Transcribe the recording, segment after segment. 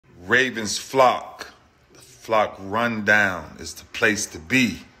Ravens flock. The flock rundown is the place to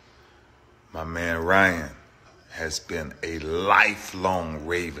be. My man Ryan has been a lifelong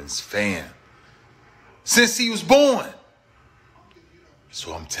Ravens fan since he was born.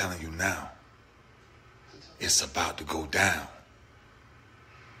 So I'm telling you now, it's about to go down.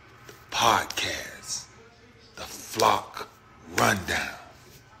 The podcast, the flock rundown.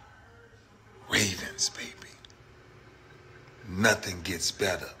 Ravens, baby. Nothing gets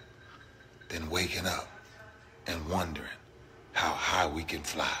better than waking up and wondering how high we can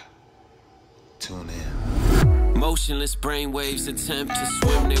fly. Tune in. Motionless brainwaves attempt to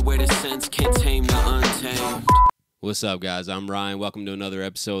swim there where the sense can't tame the untamed. What's up, guys? I'm Ryan. Welcome to another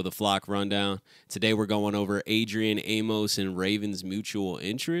episode of the Flock Rundown. Today we're going over Adrian Amos and Ravens' mutual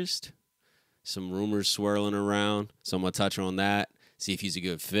interest. Some rumors swirling around, so I'm going to touch on that, see if he's a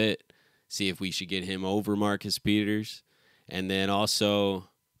good fit, see if we should get him over Marcus Peters. And then also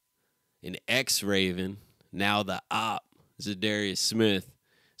an ex-Raven, now the op, Za'Darius Smith,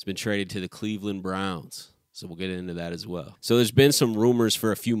 has been traded to the Cleveland Browns. So we'll get into that as well. So there's been some rumors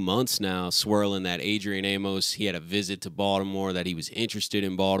for a few months now swirling that Adrian Amos, he had a visit to Baltimore, that he was interested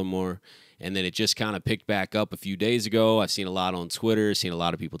in Baltimore. And then it just kind of picked back up a few days ago. I've seen a lot on Twitter, seen a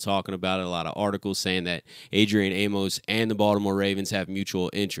lot of people talking about it, a lot of articles saying that Adrian Amos and the Baltimore Ravens have mutual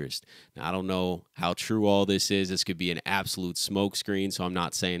interest. Now, I don't know how true all this is. This could be an absolute smokescreen, so I'm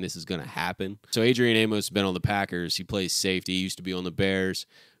not saying this is going to happen. So Adrian Amos has been on the Packers. He plays safety. He used to be on the Bears.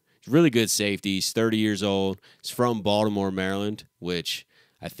 He's really good safety. He's 30 years old. He's from Baltimore, Maryland, which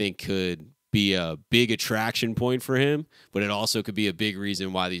I think could be a big attraction point for him, but it also could be a big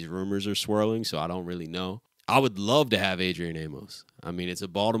reason why these rumors are swirling, so I don't really know. I would love to have Adrian Amos. I mean, it's a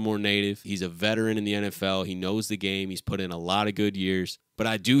Baltimore native. He's a veteran in the NFL. He knows the game. He's put in a lot of good years, but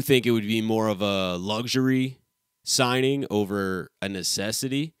I do think it would be more of a luxury signing over a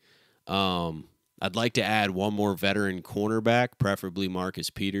necessity. I'd like to add one more veteran cornerback, preferably Marcus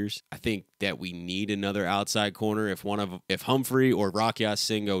Peters. I think that we need another outside corner. If Humphrey or Rock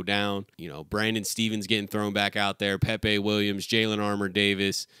Ya-Sin go down, Brandon Stevens getting thrown back out there, Pepe Williams, Jalen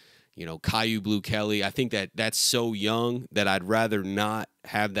Armour-Davis, Caillou Blue Kelly. I think that that's so young that I'd rather not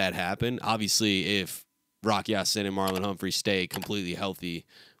have that happen. Obviously, if Rock Ya-Sin and Marlon Humphrey stay completely healthy,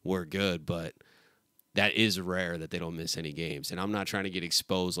 we're good, but that is rare that they don't miss any games. And I'm not trying to get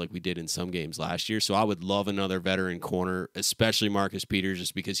exposed like we did in some games last year. So I would love another veteran corner, especially Marcus Peters,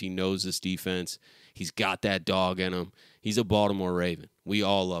 just because he knows this defense. He's got that dog in him. He's a Baltimore Raven. We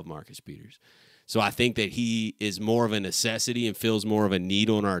all love Marcus Peters. So I think that he is more of a necessity and fills more of a need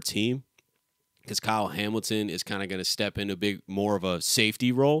on our team, because Kyle Hamilton is kind of going to step into more of a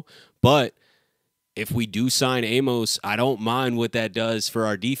safety role. But if we do sign Amos, I don't mind what that does for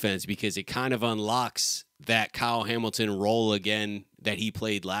our defense, because it kind of unlocks that Kyle Hamilton role again that he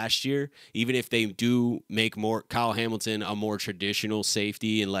played last year. Even if they do make Kyle Hamilton a more traditional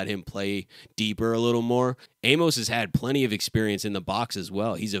safety and let him play deeper a little more, Amos has had plenty of experience in the box as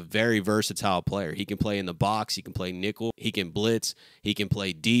well. He's a very versatile player. He can play in the box. He can play nickel. He can blitz. He can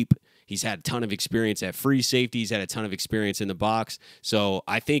play deep. He's had a ton of experience at free safety. He's had a ton of experience in the box. So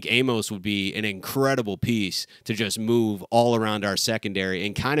I think Amos would be an incredible piece to just move all around our secondary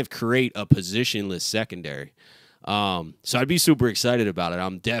and kind of create a positionless secondary. So I'd be super excited about it.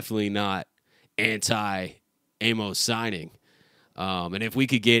 I'm definitely not anti-Amos signing. And if we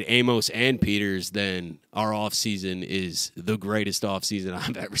could get Amos and Peters, then our offseason is the greatest offseason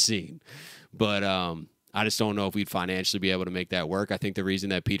I've ever seen. But I just don't know if we'd financially be able to make that work. I think the reason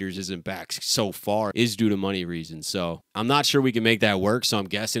that Peters isn't back so far is due to money reasons. So I'm not sure we can make that work, so I'm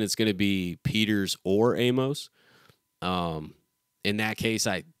guessing it's going to be Peters or Amos. In that case,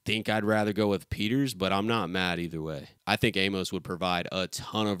 I think I'd rather go with Peters, but I'm not mad either way. I think Amos would provide a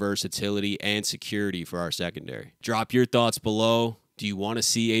ton of versatility and security for our secondary. Drop your thoughts below. Do you want to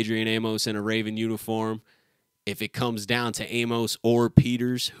see Adrian Amos in a Raven uniform? If it comes down to Amos or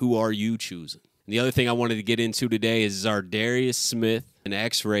Peters, who are you choosing? And the other thing I wanted to get into today is Za'Darius Smith, an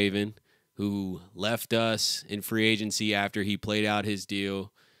ex-Raven who left us in free agency after he played out his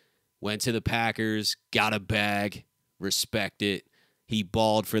deal, went to the Packers, got a bag, respect it. He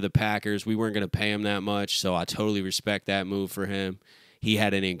balled for the Packers. We weren't going to pay him that much, so I totally respect that move for him. He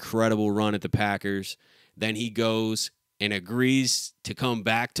had an incredible run at the Packers. Then he goes and agrees to come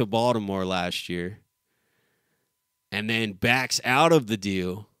back to Baltimore last year, and then backs out of the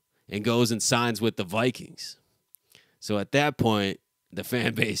deal and goes and signs with the Vikings. So at that point, the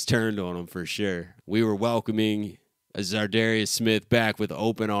fan base turned on him for sure. We were welcoming Za'Darius Smith back with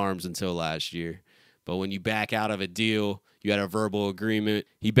open arms until last year. But when you back out of a deal, you had a verbal agreement.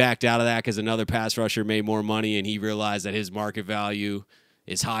 He backed out of that because another pass rusher made more money, and he realized that his market value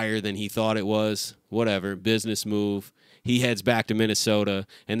is higher than he thought it was. Whatever, business move. He heads back to Minnesota,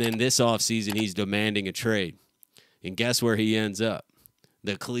 and then this offseason he's demanding a trade. And guess where he ends up?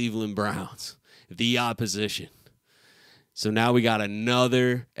 The Cleveland Browns, the opposition. So now we got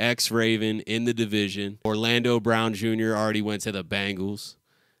another ex-Raven in the division. Orlando Brown Jr. already went to the Bengals.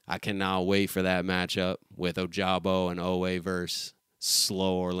 I cannot wait for that matchup with Ojabo and Owe versus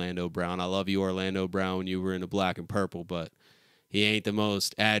slow Orlando Brown. I love you, Orlando Brown, when you were in the black and purple, but he ain't the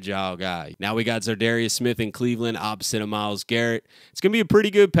most agile guy. Now we got Za'Darius Smith in Cleveland, opposite of Myles Garrett. It's going to be a pretty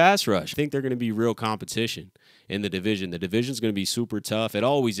good pass rush. I think they're going to be real competition in the division. The division's going to be super tough. It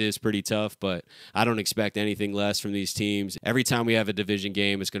always is pretty tough, but I don't expect anything less from these teams. Every time we have a division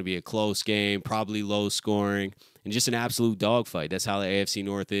game, it's going to be a close game, probably low scoring, and just an absolute dogfight. That's how the AFC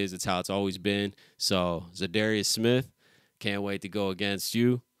North is. That's how it's always been. So Za'Darius Smith, can't wait to go against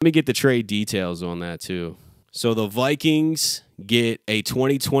you. Let me get the trade details on that too. So the Vikings get a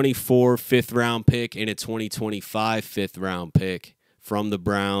 2024 fifth-round pick and a 2025 fifth-round pick from the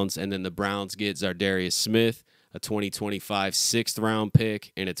Browns, and then the Browns get Za'Darius Smith, a 2025 sixth-round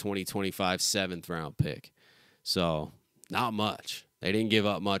pick, and a 2025 seventh-round pick. So not much. They didn't give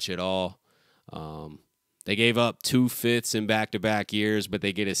up much at all. They gave up 2 fifths in back-to-back years, but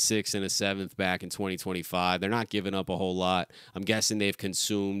they get a 6th and a 7th back in 2025. They're not giving up a whole lot. I'm guessing they've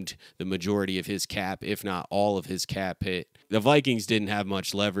consumed the majority of his cap, if not all of his cap hit. The Vikings didn't have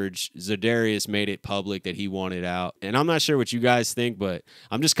much leverage. Za'Darius made it public that he wanted out. And I'm not sure what you guys think, but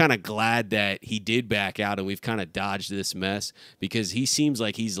I'm just kind of glad that he did back out and we've kind of dodged this mess, because he seems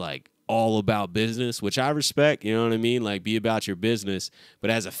like he's like all about business, which I respect, you know what I mean? Like, be about your business. But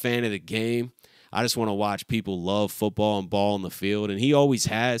as a fan of the game, I just want to watch people love football and ball on the field, and he always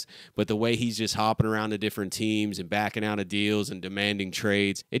has, but the way he's just hopping around to different teams and backing out of deals and demanding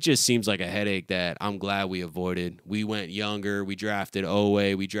trades, it just seems like a headache that I'm glad we avoided. We went younger. We drafted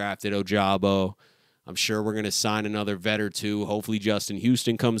Owe. We drafted Ojabo. I'm sure we're going to sign another vet or two. Hopefully Justin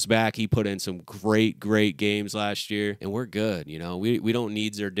Houston comes back. He put in some great games last year, and we're good. You know, we don't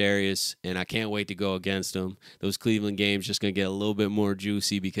need Za'Darius, and I can't wait to go against him. Those Cleveland games just going to get a little bit more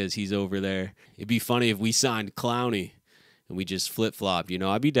juicy because he's over there. It'd be funny if we signed Clowney and we just flip-flopped. You know,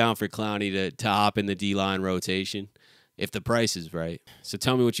 I'd be down for Clowney to hop in the D-line rotation if the price is right. So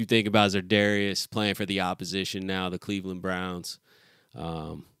tell me what you think about Za'Darius playing for the opposition now, the Cleveland Browns.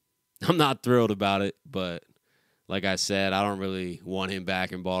 I'm not thrilled about it, but like I said, I don't really want him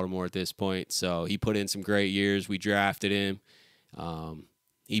back in Baltimore at this point. So he put in some great years. We drafted him.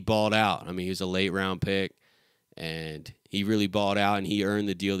 He balled out. I mean, he was a late-round pick, and he really balled out, and he earned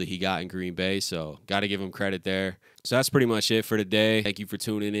the deal that he got in Green Bay. So got to give him credit there. So that's pretty much it for today. Thank you for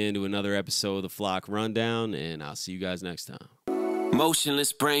tuning in to another episode of the Flock Rundown, and I'll see you guys next time.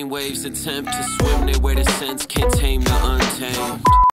 Motionless brainwaves attempt to swim there where the sense can't tame the untamed.